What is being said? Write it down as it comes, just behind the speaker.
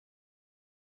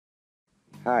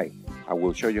Hi, I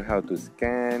will show you how to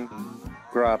scan,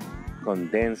 crop,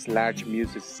 condense large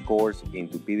music scores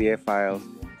into PDF files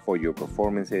for your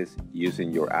performances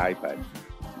using your iPad.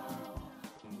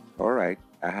 Alright,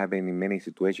 I have been in many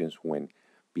situations when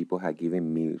people have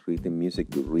given me written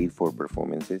music to read for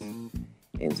performances,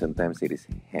 and sometimes it is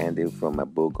handled from a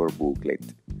book or booklet,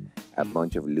 a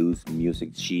bunch of loose music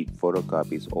sheet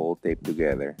photocopies all taped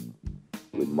together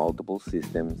with multiple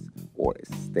systems or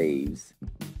staves,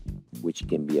 which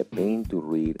can be a pain to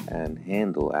read and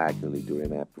handle accurately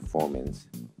during a performance.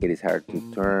 It is hard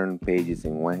to turn pages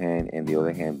in one hand and the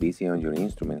other hand busy on your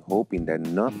instrument, hoping that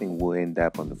nothing will end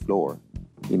up on the floor.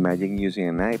 Imagine using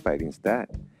an iPad instead.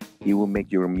 It will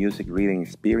make your music reading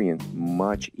experience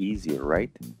much easier, right?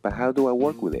 But how do I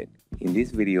work with it? In this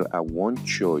video, I won't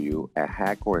show you a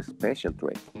hack or a special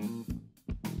trick.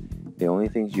 The only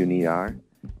things you need are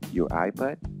your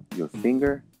iPad, your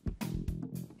finger,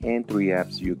 and 3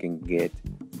 apps you can get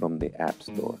from the App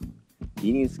Store.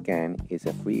 Genius Scan is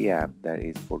a free app that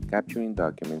is for capturing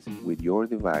documents with your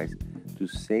device to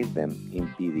save them in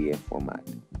PDF format.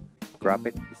 Crop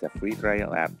It is a free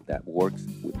trial app that works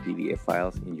with PDF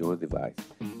files in your device.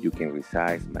 You can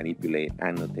resize, manipulate,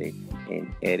 annotate,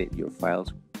 and edit your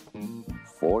files.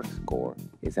 Score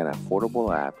is an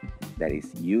affordable app that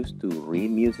is used to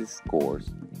read music scores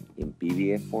in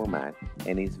PDF format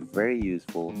and is very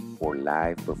useful for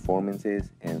live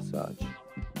performances and such.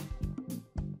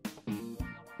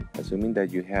 Assuming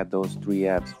that you have those 3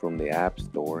 apps from the App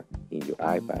Store in your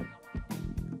iPad,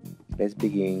 let's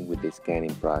begin with the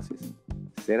scanning process.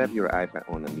 Set up your iPad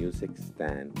on a music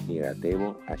stand near a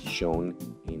table as shown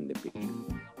in the picture.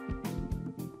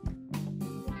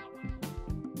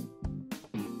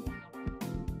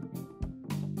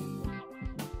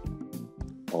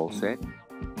 All set?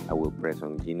 I will press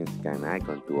on Genius Scan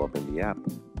icon to open the app.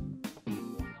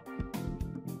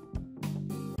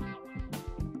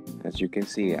 As you can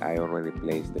see, I already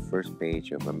placed the first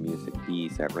page of a music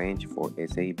piece arranged for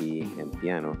SAB and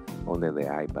piano under the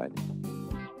iPad.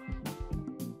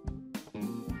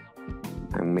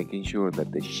 I'm making sure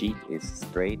that the sheet is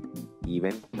straight,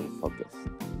 even, and focused.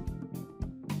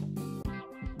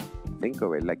 Think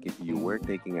of it like if you were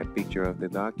taking a picture of the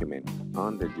document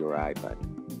under your iPad.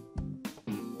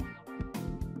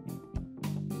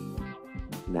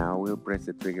 Now we'll press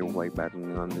the trigger white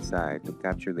button on the side to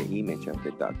capture the image of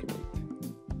the document.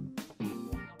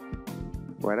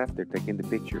 Right after taking the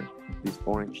picture, this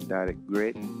orange dotted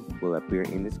grid will appear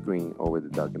in the screen over the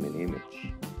document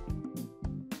image.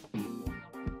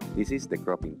 This is the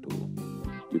cropping tool.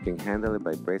 You can handle it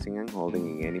by pressing and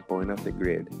holding in any point of the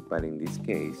grid, but in this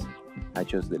case, I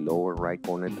chose the lower right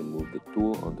corner to move the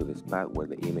tool onto the spot where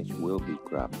the image will be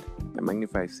cropped. A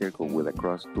magnified circle with a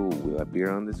cross tool will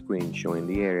appear on the screen showing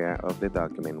the area of the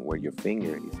document where your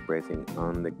finger is pressing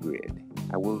on the grid.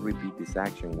 I will repeat this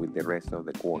action with the rest of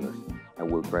the corners. I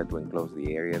will try to enclose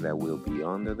the area that will be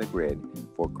under the grid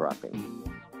for cropping.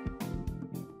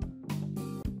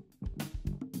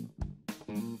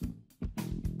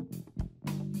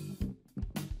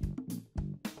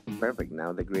 Perfect,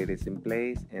 now the grid is in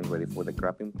place and ready for the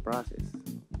cropping process.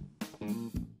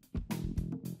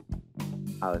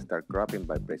 I'll start cropping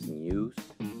by pressing Use.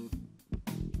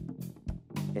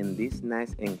 And this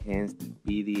nice enhanced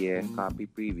PDF copy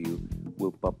preview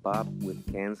will pop up with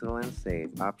Cancel and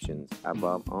Save options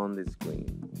above on the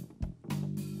screen.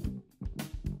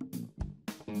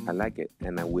 I like it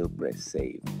and I will press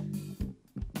Save.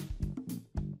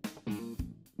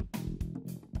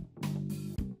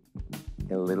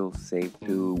 A little Save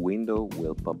To window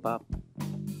will pop up.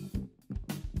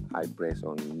 I press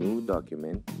on New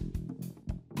Document,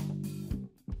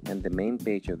 and the main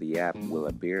page of the app will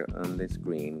appear on the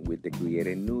screen with the Create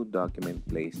a New Document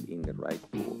placed in the right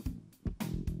tool.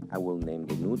 I will name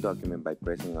the new document by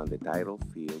pressing on the title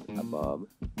field above.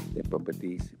 The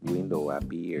Properties window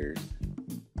appears.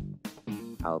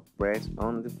 I'll press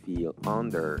on the field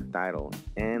under Title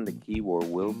and the keyword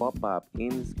will pop up in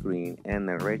the screen and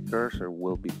a red cursor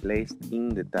will be placed in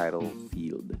the title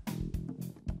field.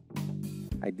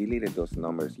 I deleted those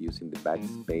numbers using the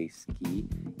backspace key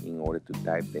in order to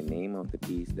type the name of the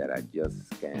piece that I just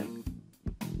scanned.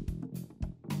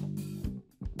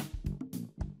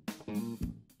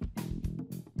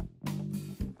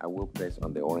 I will press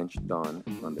on the orange Done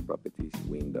on the Properties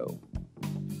window.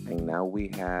 And now we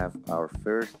have our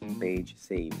first page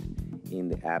saved in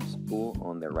the Apps tool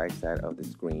on the right side of the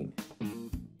screen.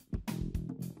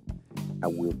 I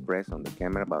will press on the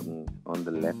camera button on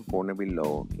the left corner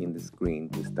below in the screen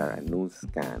to start a new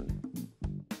scan.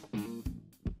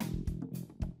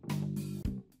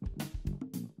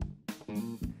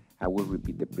 I will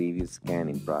repeat the previous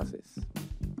scanning process.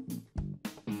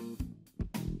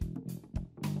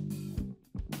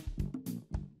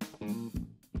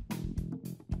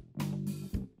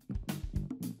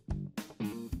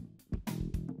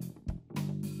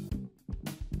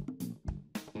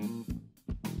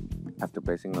 After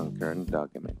pressing on current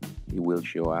document, it will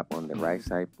show up on the right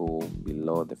side pool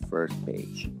below the first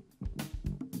page.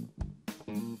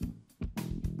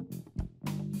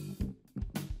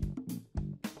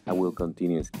 I will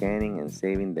continue scanning and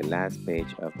saving the last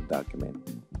page of the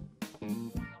document.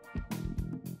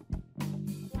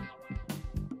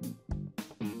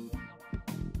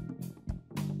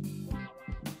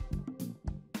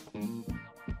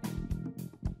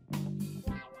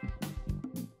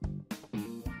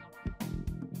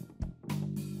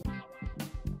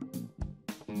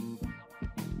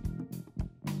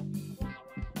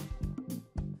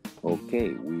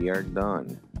 Okay, we are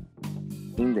done.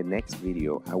 In the next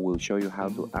video, I will show you how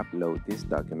to upload this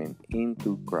document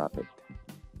into Crop It.